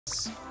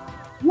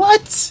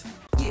What?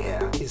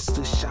 Yeah, it's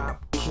the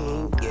Shop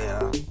King.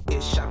 Yeah,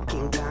 it's Shop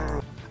King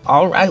time.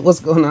 Alright,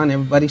 what's going on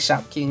everybody?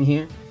 Shop King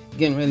here.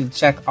 Getting ready to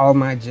check all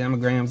my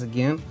𝕊𝕚𝕟𝕚s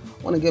again.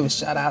 Want to give a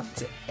shout out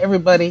to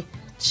everybody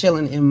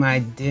chilling in my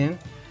den.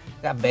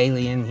 Got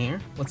Bailey in here.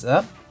 What's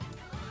up?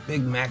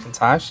 Big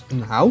Macintosh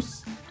in the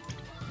house.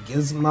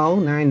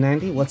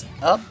 𝕊𝕚𝕚990. What's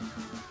up?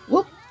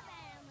 Whoop.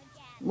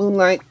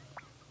 Moonlight.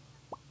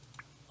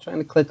 Trying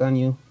to click on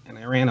you and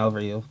I ran over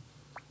you.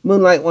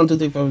 Moonlight 1 2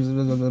 3 4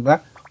 blah, blah, blah, blah.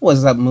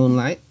 What's up,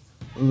 Moonlight?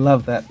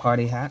 Love that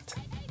party hat.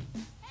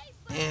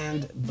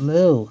 And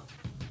Blue.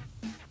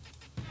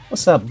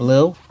 What's up,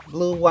 Blue?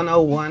 Blue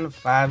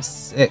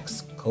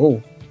 10156.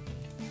 Cool.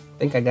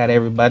 Think I got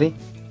everybody.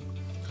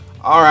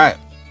 Alright.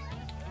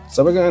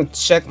 So we're gonna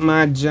check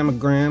my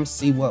𝕊𝕚𝕚,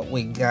 see what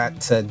we got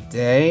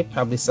today.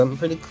 Probably something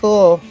pretty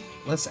cool.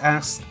 Let's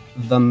ask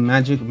the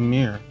magic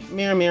mirror.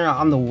 Mirror, mirror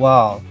on the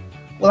wall.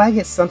 Will I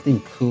get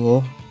something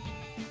cool?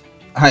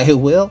 I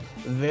will.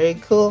 Very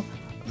cool.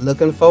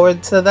 Looking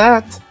forward to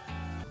that.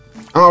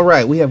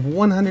 Alright, we have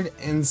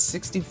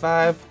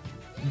 165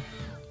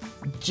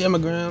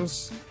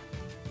 𝕊𝕚𝕚s.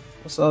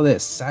 What's all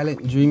this?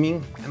 Silent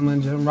Dreaming,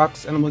 Animal Jam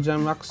Rocks, Animal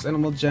Jam Rocks,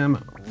 Animal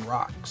Jam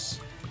Rocks.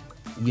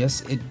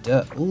 Yes, it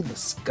does. Ooh, the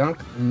Skunk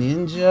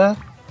Ninja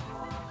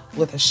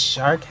with a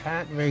shark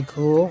hat. Very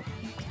cool.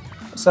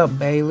 What's up,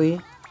 Bailey?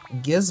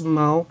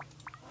 Gizmo.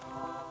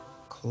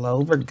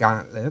 Clover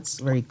Gauntlets.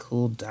 Very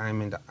cool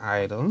diamond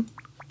item.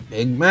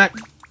 Big Mac.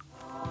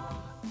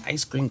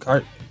 Ice cream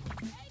cart.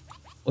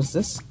 What's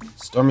this?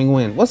 Storming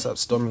Wind. What's up,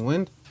 Storming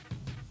Wind?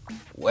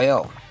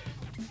 Whale.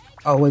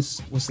 Oh,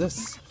 what's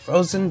this?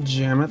 Frozen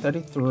Jammer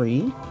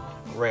 33.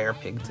 Rare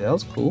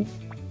pigtails. Cool.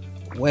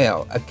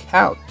 Whale. A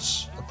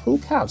couch. A cool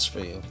couch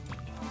for you.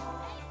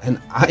 An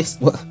ice.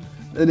 Well,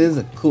 it is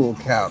a cool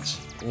couch.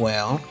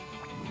 Well,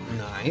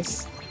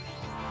 nice.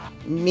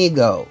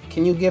 Migo.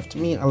 Can you gift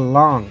me a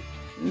long?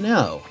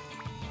 No.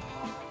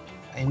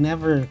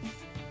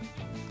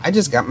 I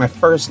just got my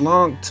first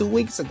long 2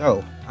 weeks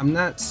ago. I'm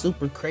not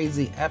super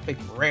crazy epic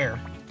rare.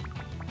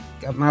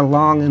 Got my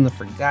long in the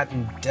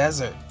Forgotten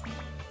Desert.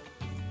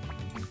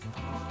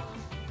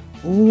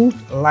 Ooh,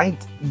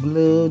 light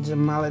blue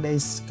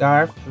𝕊𝕚𝕚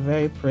scarf.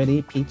 Very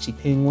pretty. Peachy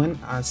penguin.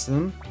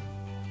 Awesome.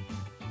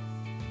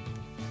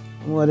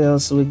 What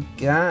else we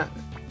got?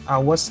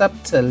 What's up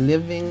to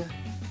Living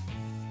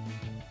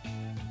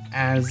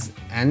as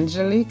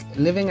Angelique?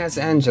 Living as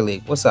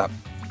Angelique. What's up?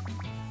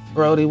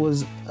 Brody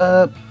was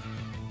up.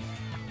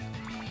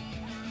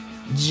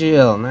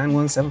 Jill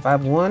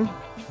 91751.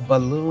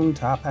 Balloon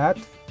Tophat.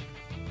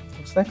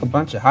 Looks like a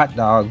bunch of hot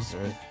dogs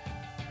or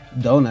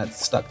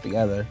donuts stuck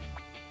together.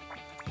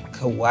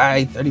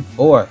 Kawaii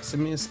 34.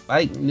 Send me a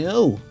spike.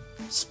 No.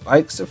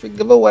 Spikes are for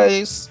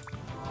giveaways.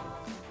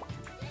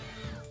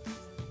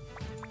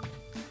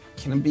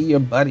 Can I be your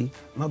buddy?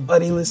 My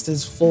buddy list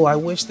is full. I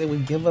wish they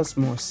would give us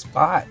more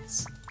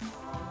spots.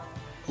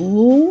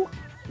 Ooh.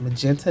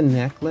 Magenta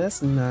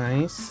necklace.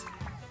 Nice.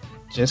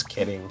 Just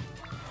kidding.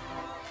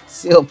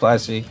 Seal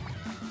plushie.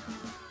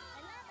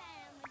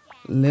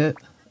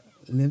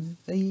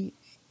 Livy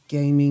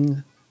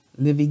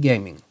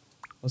Gaming.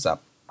 What's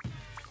up?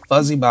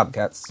 Fuzzy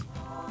Bobcats.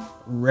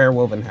 Rare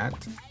woven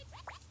hat.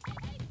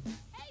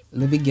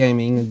 Livy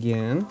Gaming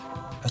again.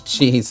 A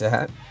cheese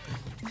hat.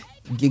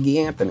 Giggy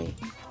Anthony.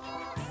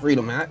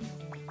 Freedom hat.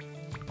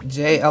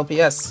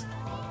 JLPS.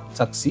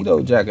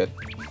 Tuxedo jacket.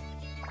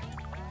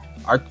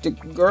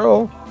 Arctic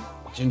Girl.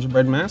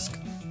 Gingerbread mask.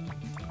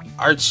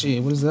 Archie.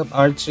 What is up,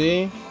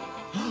 Archie?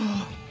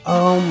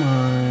 Oh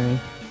my.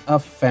 A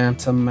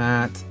phantom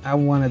mat. I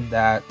wanted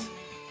that.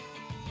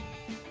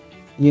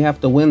 You have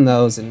to win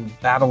those and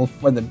battle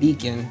for the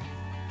beacon.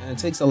 And it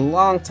takes a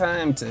long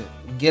time to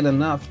get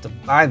enough to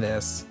buy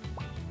this.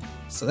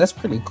 So that's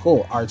pretty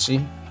cool,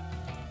 Archie.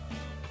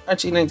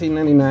 Archie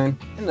 1999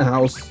 in the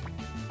house.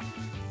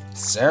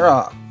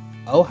 Sarah.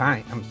 Oh,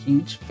 hi. I'm a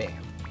huge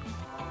fan.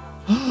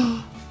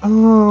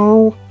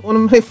 Oh, one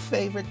of my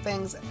favorite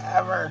things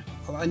ever.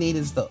 All I need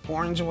is the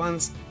orange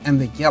ones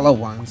and the yellow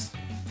ones.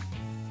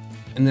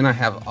 And then I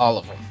have all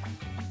of them.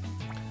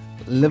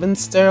 Living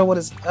Star, what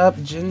is up?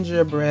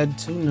 Gingerbread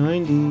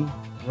 290.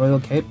 Royal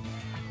Cape.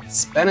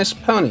 Spanish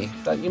Pony.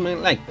 Thought you might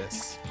like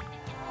this.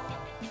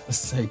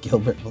 Sir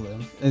Gilbert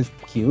balloon. It's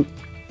cute.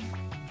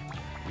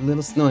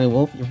 Little Snowy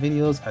Wolf, your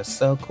videos are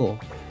so cool.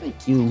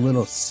 Thank you,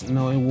 Little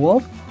Snowy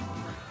Wolf.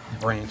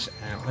 Branch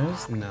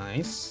Antlers,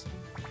 nice.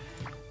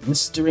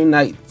 Mystery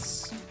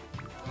Nights.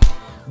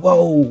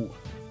 Whoa!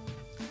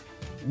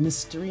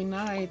 Mystery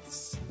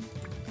Nights.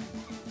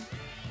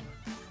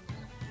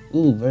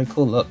 Ooh, very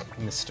cool look.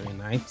 Mystery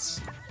Nights.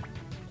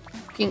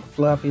 Pink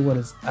Fluffy, what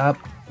is up?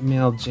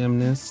 Male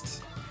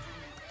Gymnast.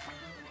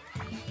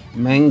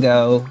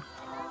 Mango.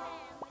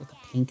 With a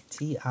pink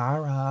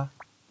tiara.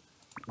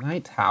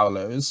 Night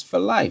Howlers for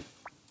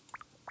life.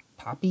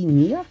 Poppy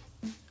Nia?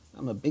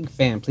 I'm a big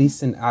fan. Please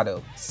send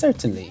auto.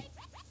 Certainly.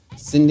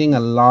 Sending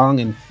along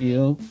and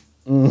feel.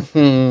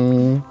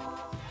 Ooh,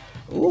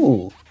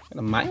 got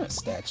a Myra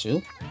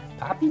statue.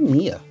 Poppy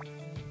Nia.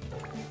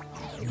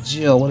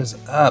 Jill, what is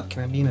up?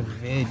 Can I be in a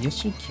vid?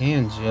 Yes, you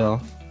can,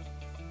 Jill.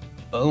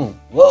 Boom.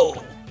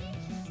 Whoa.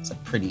 It's a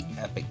pretty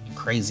epic,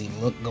 crazy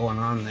look going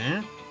on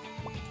there.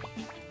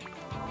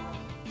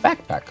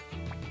 Backpack.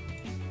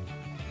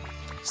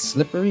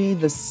 Slippery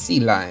the sea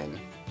lion.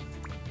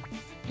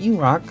 You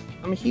rock.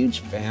 I'm a huge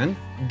fan.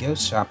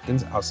 Ghost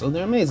Shopkins, also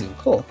they're amazing.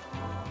 Cool.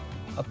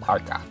 A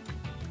parka.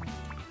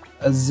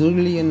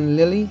 Azulian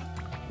Lily.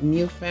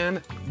 New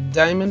fan.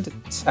 Diamond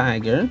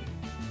Tiger.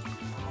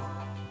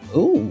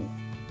 Ooh.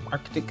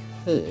 Arctic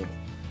Hood.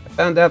 I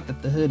found out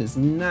that the hood is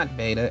not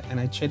beta and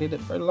I traded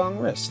it for a long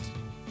wrist.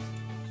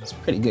 It's a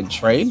pretty good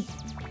trade.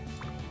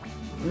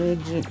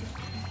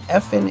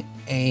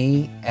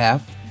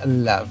 FNAF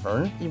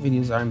Lover. Your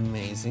videos are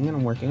amazing and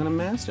I'm working on a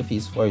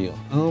masterpiece for you.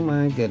 Oh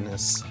my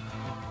goodness.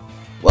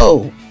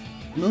 Whoa!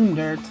 Moon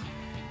Dirt.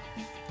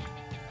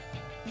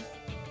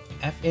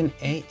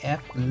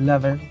 FNAF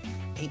Lover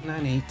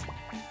 898.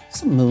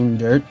 Some Moon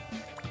Dirt.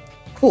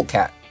 Cool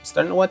cat.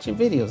 Starting to watch your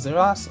videos. They're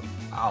awesome.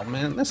 Oh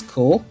man, that's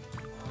cool.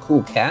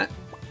 Cool cat.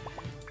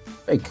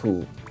 Very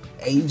cool.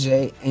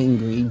 AJ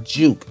Angry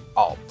Juke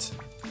Alt.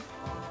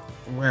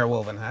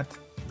 Werewolven Hat.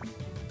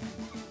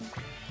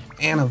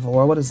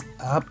 Anivore, what is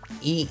up?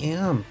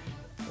 EM.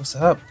 What's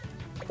up?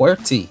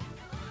 QWERTY.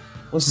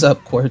 What's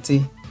up,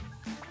 QWERTY?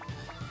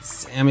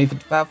 Sammy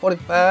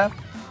 5545.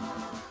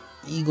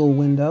 Eagle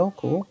Window.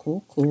 Cool,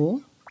 cool,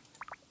 cool.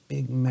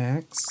 Big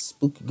Max.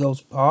 Spooky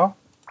Ghost Paw.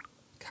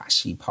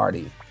 Kashi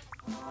Party.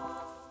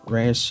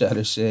 Rare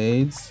Shutter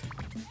Shades.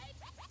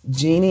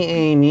 Jeannie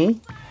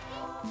Amy.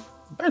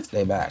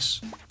 Birthday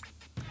Bash.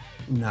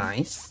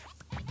 Nice.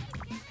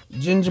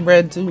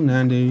 Gingerbread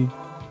 290.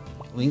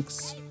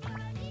 Links.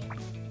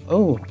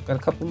 Oh, got a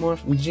couple more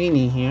from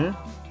Jeannie here.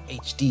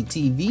 HD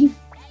TV.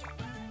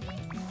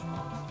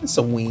 And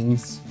some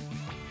wings.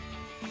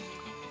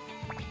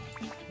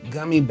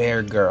 Gummy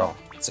Bear Girl.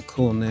 It's a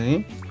cool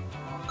name.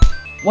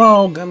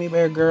 Whoa, Gummy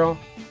Bear Girl.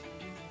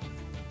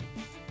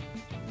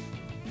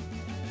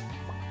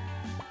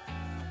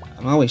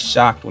 I'm always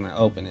shocked when I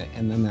open it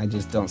and then I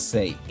just don't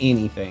say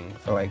anything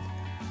for like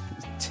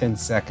 10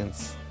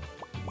 seconds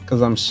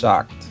because I'm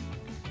shocked.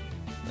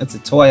 It's a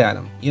toy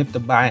item. You have to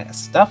buy a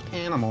stuffed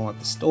animal at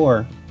the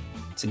store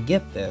to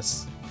get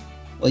this.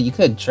 Well, you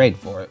could trade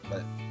for it,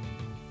 but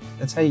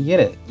that's how you get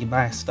it. You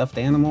buy a stuffed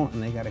animal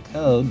and they got a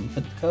code. You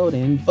put the code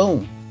in,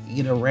 boom, you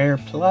get a rare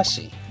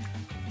plushie.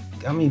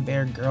 Gummy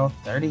Bear Girl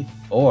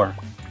 34.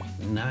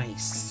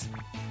 Nice.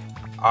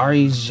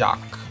 Ari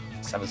Jacques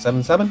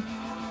 777.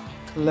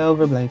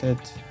 Clover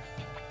Blanket.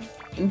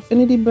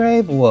 Infinity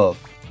Brave Wolf.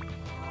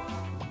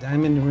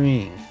 Diamond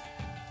Ring.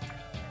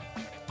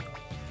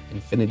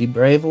 Infinity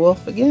Brave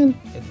Wolf again.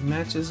 It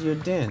matches your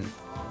den.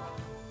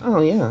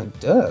 Oh yeah, it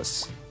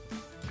does.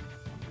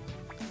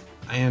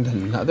 And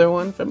another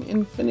one from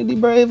Infinity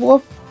Brave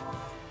Wolf.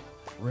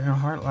 Rare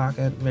Heart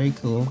Locket. Very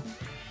cool.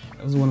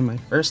 That was one of my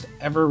first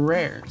ever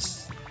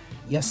rares.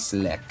 Yes,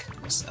 Leck.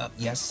 What's up?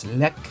 Yes,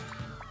 Leck.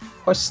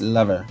 Horse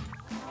Lover.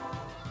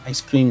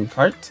 Ice Cream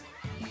Cart.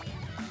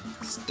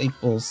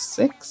 Staples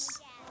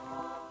 6.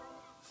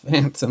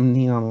 Phantom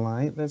Neon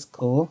Light. That's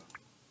cool.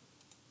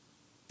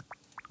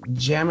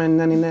 Jammer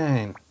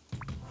 99.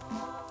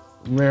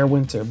 Rare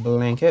Winter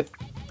Blanket.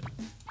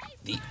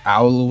 The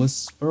Owl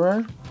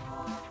Whisperer.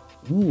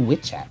 Ooh,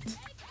 Witch Hat.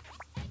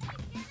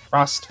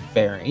 Frost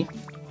Fairy.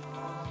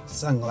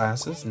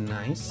 Sunglasses,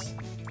 nice.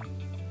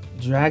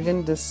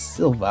 Dragon de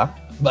Silva.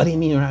 Buddy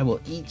me or I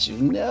will eat you.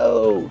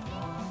 No!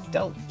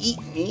 Don't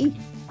eat me.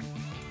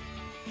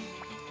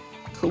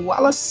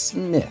 Koala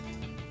Smith.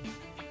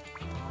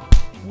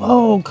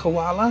 Whoa,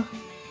 Koala.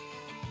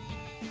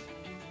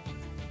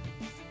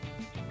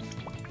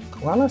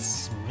 Koala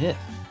Smith.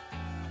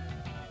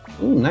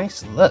 Ooh,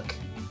 nice look.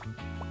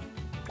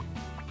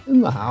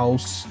 In the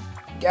house.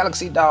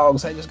 Galaxy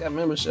Dogs, I just got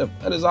membership.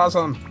 That is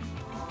awesome.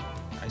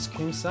 Ice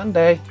Cream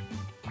Sundae.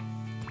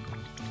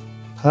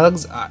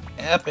 Pugs are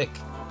epic.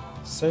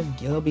 Sir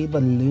Gilby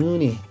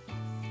Balloony.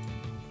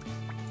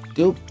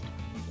 Duke.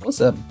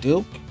 What's up,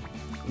 Duke?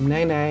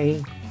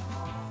 Nay.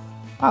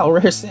 Oh,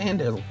 rare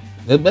sandals.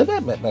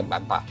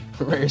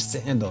 Rare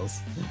sandals.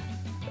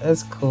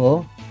 That's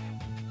cool.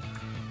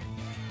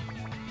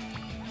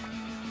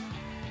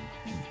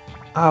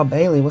 Oh,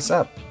 Bailey, what's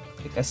up?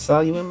 I think I saw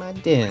you in my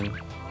den.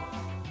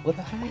 With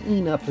a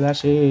hyena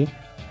plushie.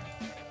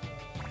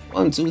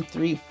 1, 2,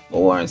 3,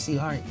 4.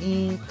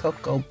 CRE.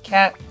 Coco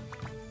Cat.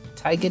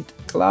 Tiger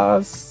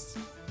Claws.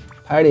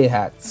 Party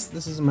hats.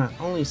 This is my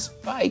only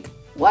spike.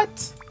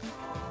 What?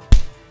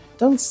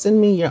 Don't send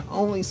me your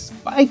only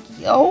spike,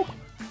 yo.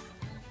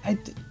 I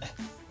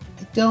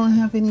don't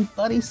have any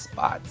buddy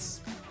spots.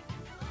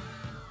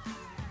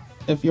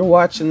 If you're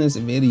watching this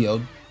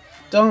video,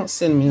 don't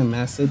send me a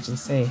message and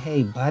say,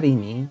 hey, buddy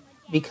me.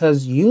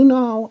 Because you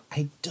know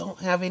I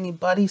don't have any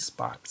buddy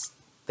spots.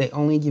 They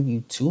only give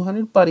you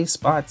 200 buddy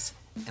spots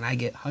and I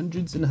get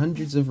hundreds and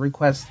hundreds of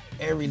requests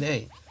every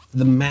day.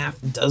 The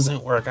math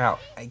doesn't work out.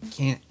 I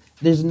can't.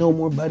 There's no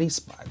more buddy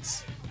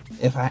spots.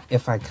 If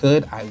I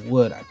could, I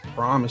would. I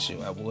promise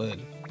you I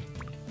would.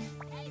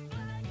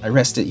 I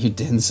rest at your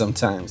den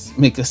sometimes.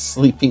 Make a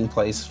sleeping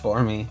place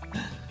for me.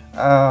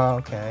 Oh,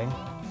 okay.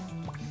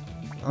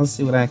 I'll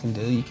see what I can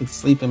do. You can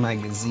sleep in my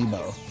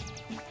gazebo.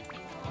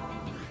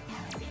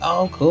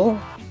 Oh, cool.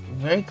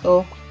 Very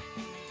cool.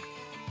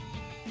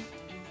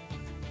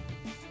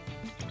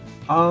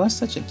 Oh, that's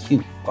such a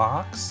cute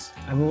box.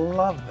 I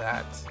love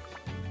that.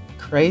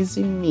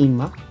 Crazy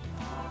Mima.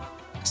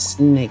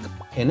 Snake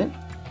pennant.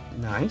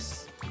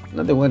 Nice.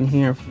 Another one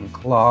here from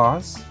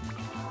Claus.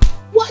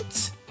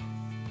 What?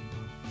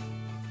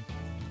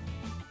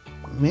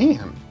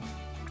 Man.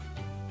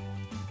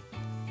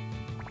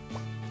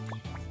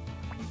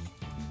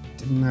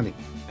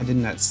 I did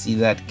not see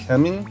that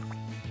coming.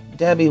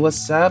 Debbie,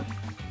 what's up?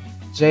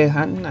 Jay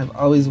Hunting, I've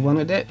always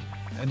wanted it.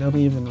 I don't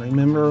even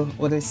remember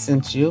what I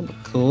sent you, but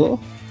cool.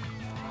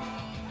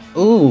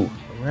 Ooh,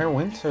 rare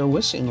winter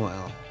wishing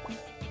well.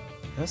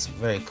 That's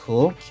very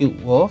cool. Cute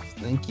wolf,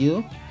 thank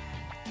you.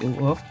 Cute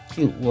wolf,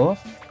 cute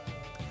wolf.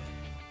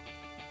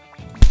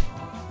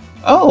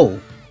 Oh,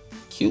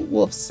 cute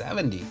wolf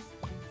 70.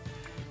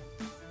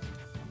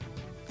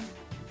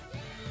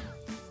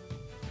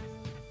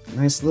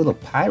 Nice little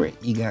pirate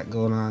you got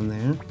going on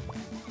there.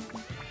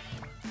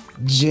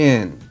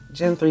 Gen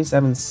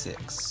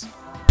 376.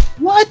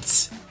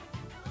 What?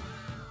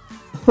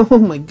 Oh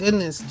my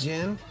goodness,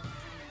 Gen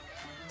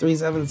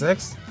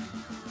 376.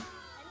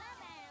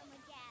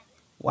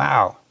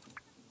 Wow.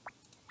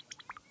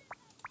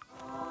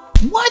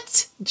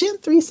 What? Gen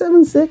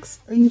 376?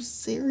 Are you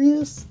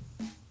serious?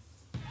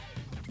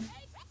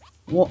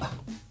 Well,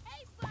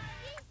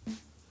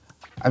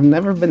 I've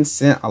never been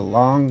sent a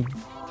long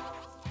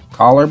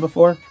collar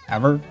before,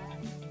 ever.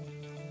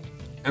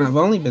 And I've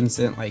only been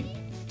sent like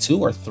 2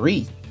 or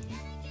 3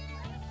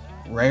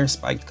 rare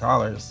spiked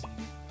collars.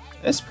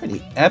 That's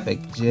pretty epic,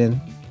 Gen.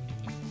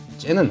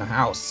 Gen in the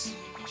house.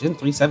 Gen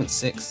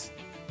 376.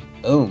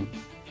 Boom.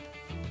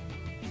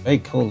 Very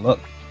cool look.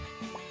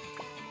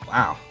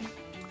 Wow.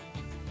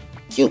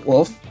 Cute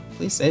wolf.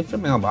 Please save for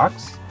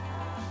mailbox.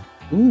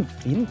 Ooh,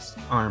 Phoenix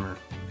armor.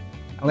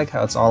 I like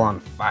how it's all on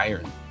fire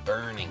and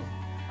burning.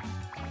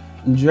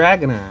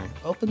 Dragon Eye.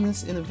 Open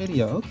this in a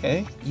video.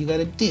 Okay, you got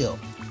a deal.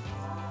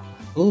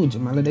 Ooh,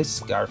 𝕊𝕚𝕚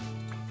scarf.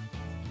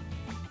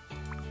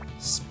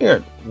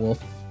 Spirit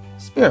wolf.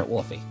 Spirit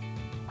wolfie.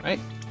 Right?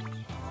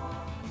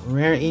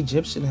 Rare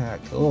Egyptian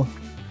hat. Cool.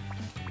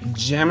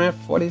 Gemmer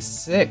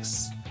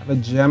 46. Have a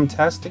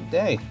gem-tastic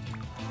day.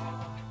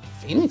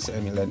 Phoenix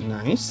amulet.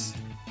 Nice.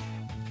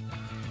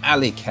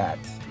 Alley cat.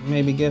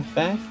 Maybe gift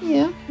back?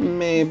 Yeah,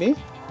 maybe.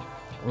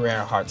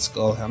 Rare heart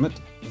skull helmet.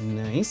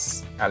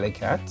 Nice. Alley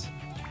cat.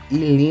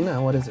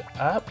 Elena, what is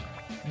up?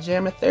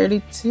 Jammer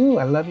 32.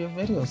 I love your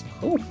videos.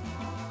 Cool.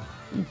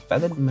 Ooh,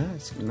 feathered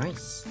mask.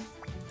 Nice.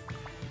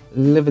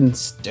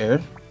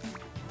 Livingston.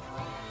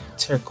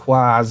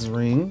 Turquoise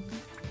ring.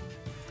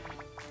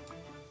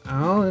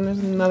 Oh, and there's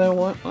another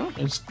one. Oh,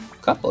 there's a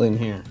couple in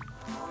here.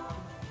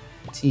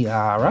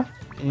 Tiara.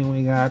 And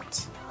we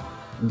got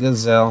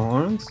gazelle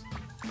horns.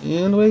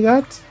 And we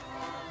got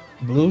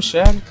blue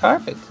shag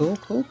carpet. Cool,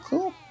 cool,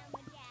 cool.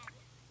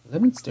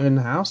 Livingston in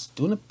the house.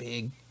 Doing it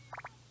big.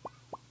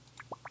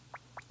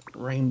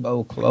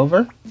 Rainbow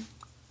Clover.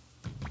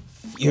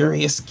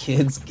 Furious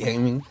Kids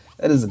Gaming.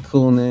 That is a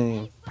cool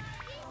name.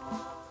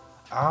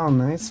 Oh,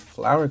 nice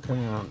flower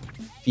crown.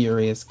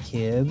 Furious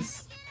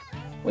Kids.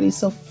 What are you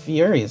so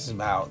furious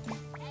about?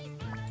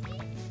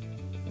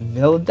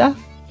 Vilda.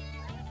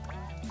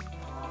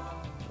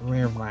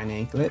 Rare vine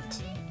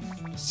anklet.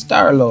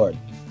 Star-Lord.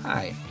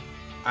 Hi.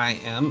 I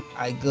am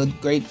a good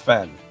great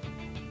fan.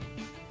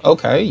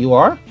 Okay, you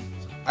are?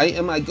 I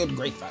am a good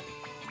great fan.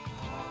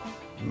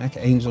 Mecha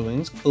Angel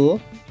Wings,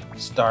 cool.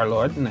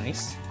 Star-Lord,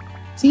 nice.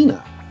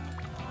 Tina.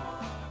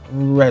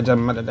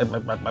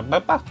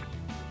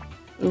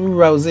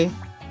 Rosie.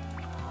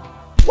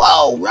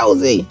 Whoa,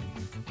 Rosie!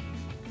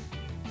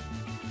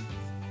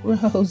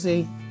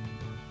 Rosie.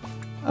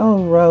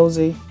 Oh,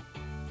 Rosie.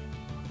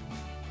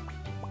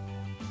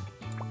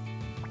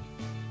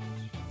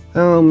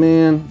 Oh,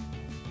 man.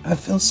 I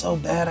feel so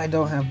bad I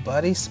don't have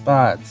buddy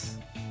spots.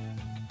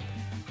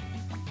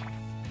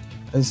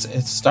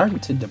 It's starting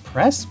to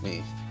depress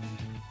me.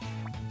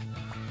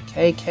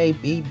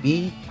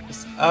 KKBB,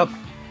 what's up?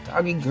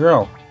 Doggy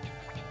girl.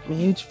 I'm a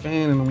huge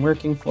fan and I'm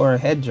working for a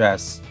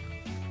headdress.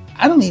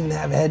 I don't even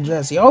have a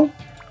headdress, yo.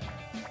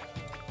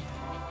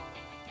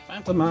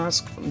 Phantom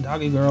mask from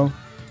Doggy Girl.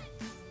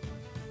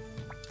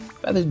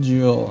 Feather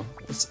Jewel,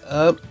 what's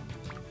up?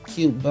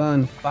 Cute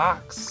Bun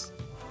Fox.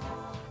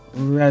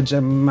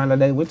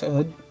 𝕊𝕚𝕚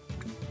Winterhood.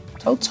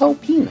 Toto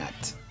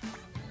Peanut.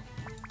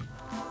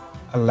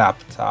 A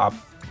laptop.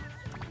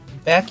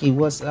 Becky,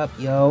 what's up,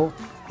 yo?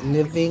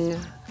 Living.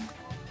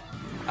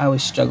 I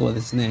always struggle with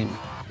this name.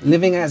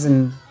 Living as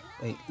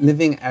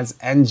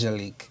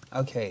Angelique.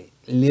 Okay,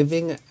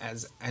 Living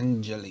as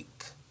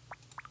Angelique.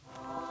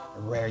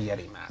 Rare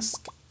Yeti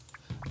mask.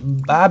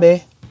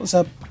 Bobby, what's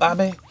up,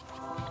 Bobby?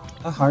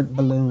 A heart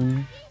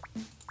balloon.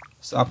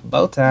 Soft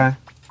bow tie.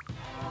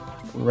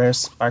 Rare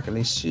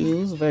sparkly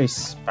shoes, very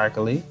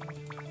sparkly.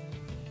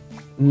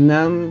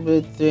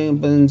 Number 3.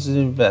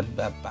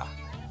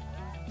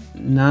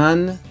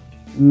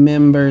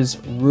 Non-members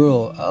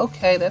rule.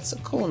 Okay, that's a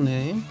cool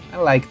name. I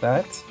like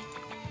that.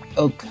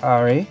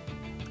 Okari.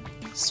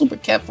 Super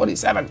Cat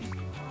 47.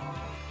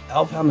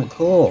 Elf helmet,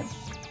 cool.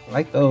 I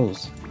like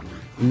those.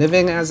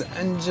 Living as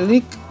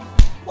Angelique.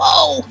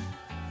 Whoa!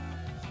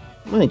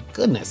 My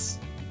goodness.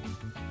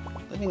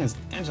 Living as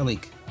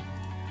Angelique.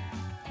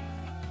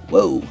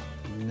 Whoa.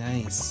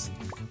 Nice.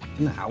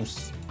 In the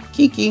house.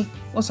 Kiki.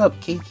 What's up,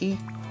 Kiki?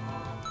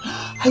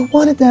 I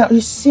wanted that. Are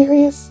you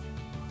serious?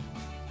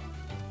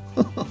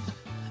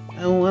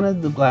 I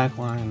wanted the black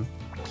one.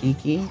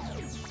 Kiki.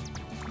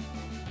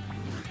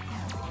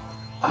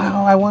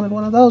 Oh, I wanted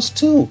one of those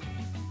too.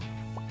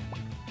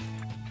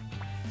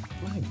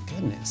 My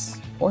goodness.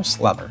 Horse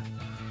lover.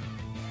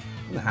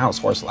 In the house,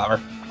 horse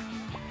lover.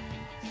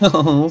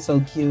 Oh,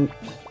 so cute.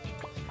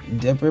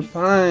 Dipper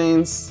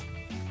Pines.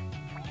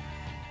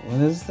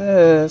 What is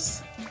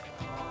this?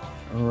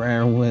 A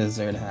rare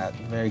wizard hat.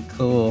 Very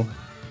cool.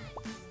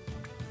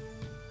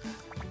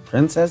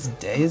 Princess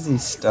Daisy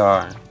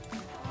Star.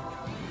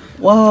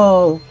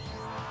 Whoa!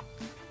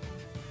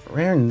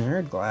 Rare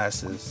nerd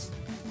glasses.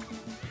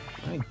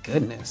 My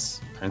goodness.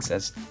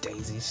 Princess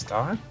Daisy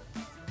Star.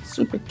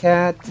 Super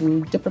Cat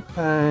and Dipper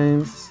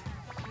Pines.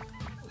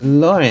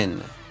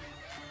 Lauren.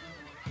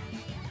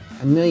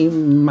 I know you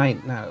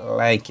might not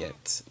like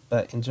it,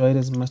 but enjoy it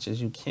as much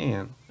as you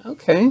can.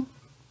 Okay.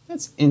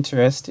 That's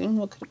interesting.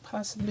 What could it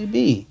possibly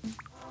be?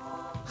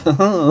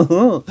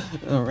 A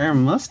rare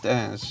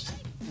mustache.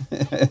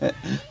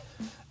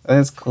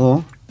 That's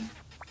cool.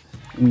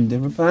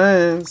 Dipper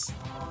Pines.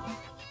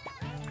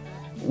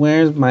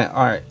 Where's my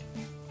art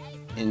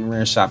in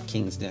Rare Shop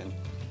King's Den?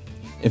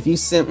 If you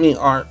sent me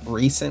art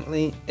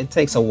recently, it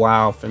takes a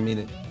while for me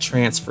to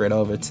transfer it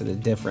over to the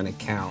different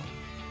account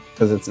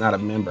because it's not a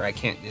member. I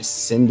can't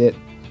just send it.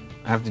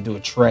 I have to do a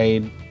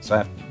trade, so I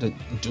have to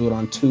do it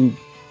on 2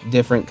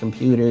 different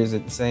computers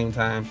at the same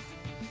time.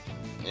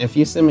 If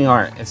you send me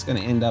art, it's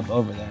gonna end up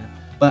over there.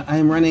 But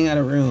I'm running out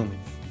of room,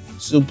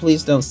 so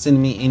please don't send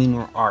me any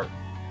more art,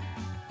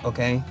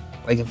 okay?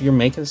 Like if you're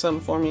making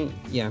something for me,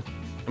 yeah,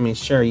 I mean,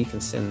 sure, you can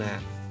send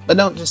that. But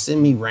don't just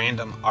send me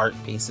random art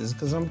pieces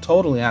because I'm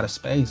totally out of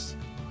space.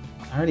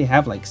 I already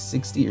have like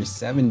 60 or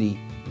 70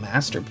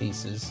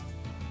 masterpieces.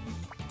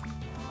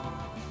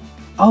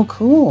 Oh,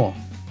 cool.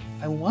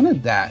 I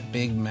wanted that,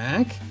 Big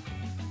Mac.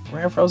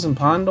 Rare Frozen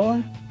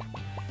Pondor?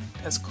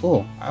 That's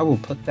cool. I will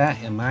put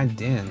that in my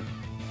den.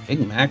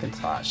 Big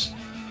Macintosh.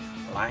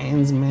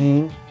 Lion's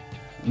mane.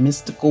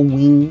 Mystical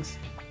wings.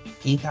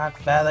 Peacock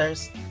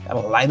feathers. Got a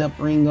light up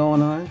ring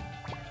going on.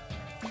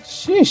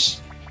 Sheesh.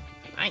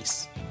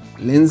 Nice.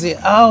 Lindsay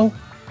O.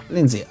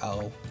 Lindsay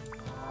O.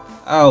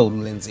 Oh,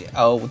 Lindsay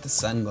O with the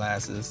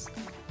sunglasses.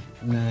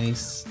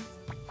 Nice.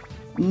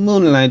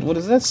 Moonlight. What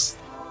is this?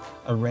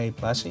 A Ray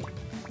plushie.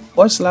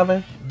 Horse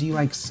lover. Do you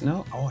like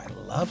snow? Oh, I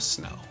love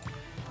snow.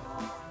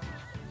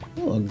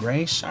 Ooh, a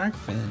gray shark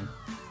fin.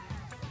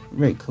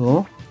 Very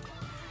cool.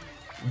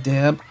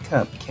 Deb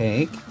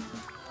Cupcake.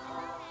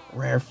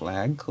 Rare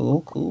flag.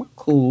 Cool, cool,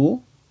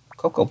 cool.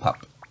 Cocoa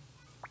Pup.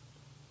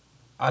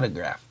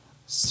 Autograph.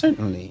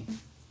 Certainly.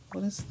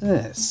 What is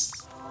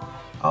this?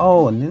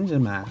 Oh, a ninja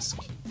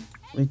mask.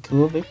 Very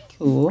cool, very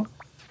cool.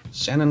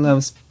 Shannon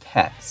loves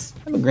pets.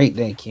 Have a great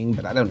day, King,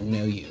 but I don't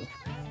know you.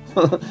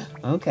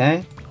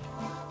 Okay.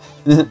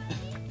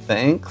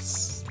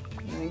 Thanks,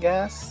 I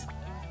guess.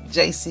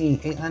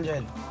 JC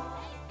 800.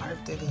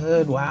 Arctic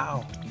Hood.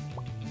 Wow.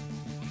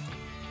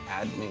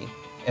 Add me.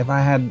 If I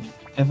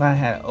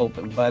had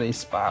open buddy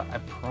spot, I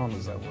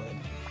promise I would.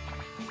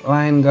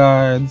 Lion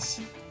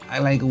guards. I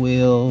like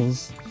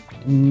wheels.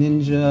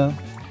 Ninja.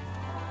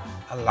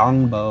 A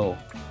longbow.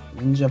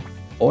 Ninja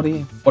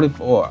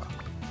 44.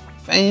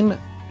 Fame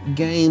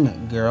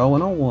Game Girl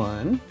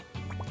 101.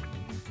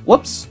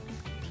 Whoops.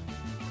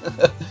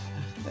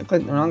 I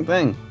clicked the wrong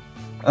thing.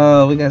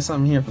 We got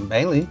something here from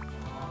Bailey.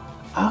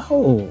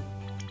 Oh.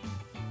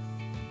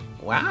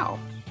 Wow.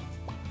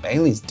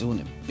 Bailey's doing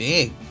it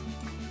big.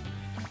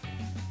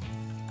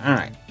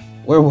 Alright.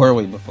 Where were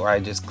we before I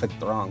just clicked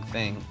the wrong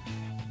thing?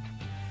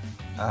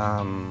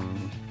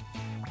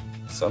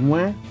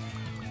 Somewhere?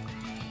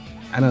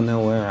 I don't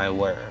know where I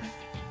were.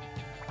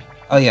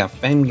 Oh yeah,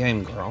 Fame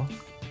Game Girl.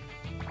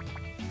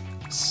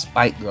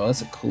 Spike Girl,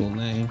 that's a cool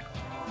name.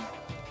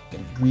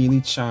 Got a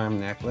Greeley Charm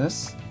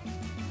necklace.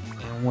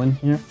 And one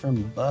here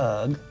from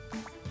Bug.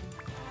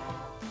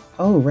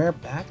 Oh, rare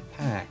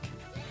backpack.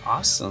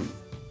 Awesome.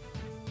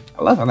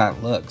 I love how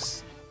that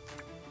looks.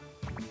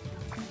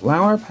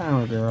 Flower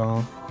Power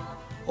Girl.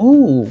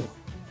 Ooh,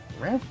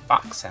 rare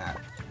fox hat.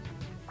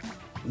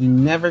 You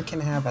never can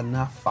have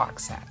enough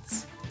fox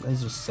hats.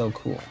 Those are so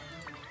cool.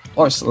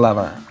 Horse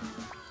Lover.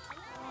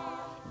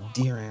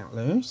 Deer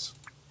Antlers.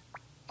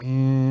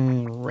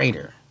 And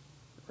Raider.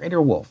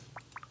 Raider Wolf.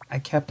 I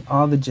kept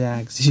all the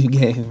jags you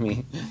gave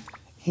me.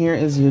 Here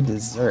is your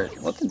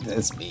dessert. What could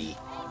this be?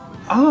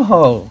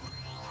 Oh!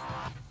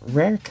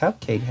 Rare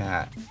cupcake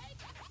hat.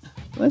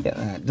 Look at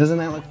that. Doesn't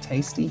that look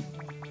tasty?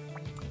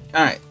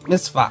 Alright,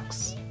 Miss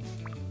Fox.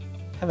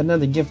 have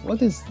another gift.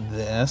 What is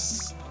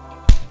this?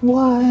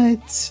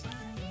 What?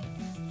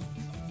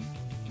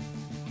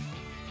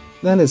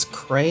 That is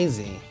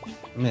crazy.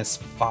 Miss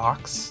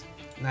Fox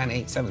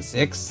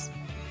 9876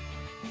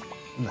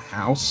 in the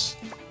house.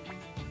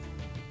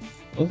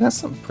 We've got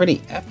some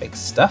pretty epic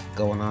stuff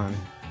going on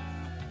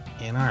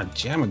in our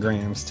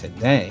Jamograms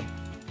today.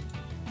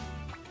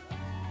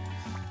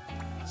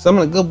 So I'm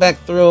gonna go back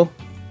through,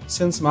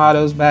 send some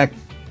autos back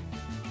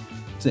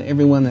to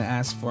everyone that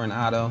asked for an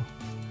auto,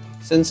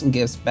 send some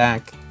gifts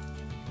back,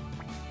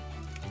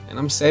 and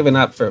I'm saving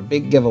up for a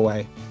big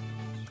giveaway.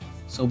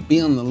 So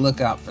be on the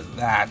lookout for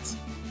that.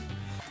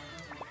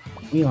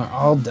 We are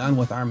all done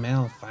with our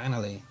mail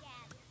finally.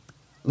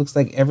 Looks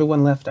like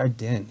everyone left our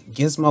den.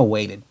 Gizmo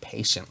waited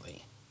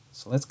patiently.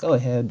 So let's go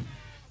ahead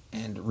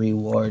and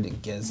reward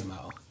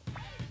Gizmo.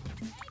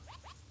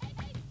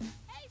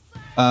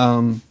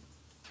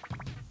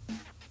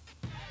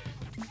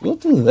 We'll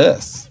do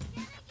this,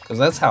 because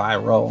that's how I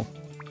roll.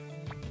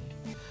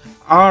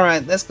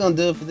 Alright, that's going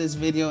to do it for this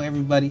video,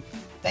 everybody.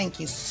 Thank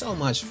you so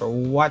much for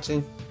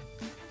watching.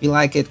 If you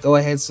like it, go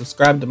ahead and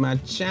subscribe to my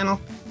channel.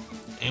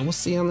 And we'll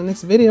see you on the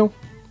next video.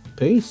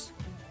 Peace.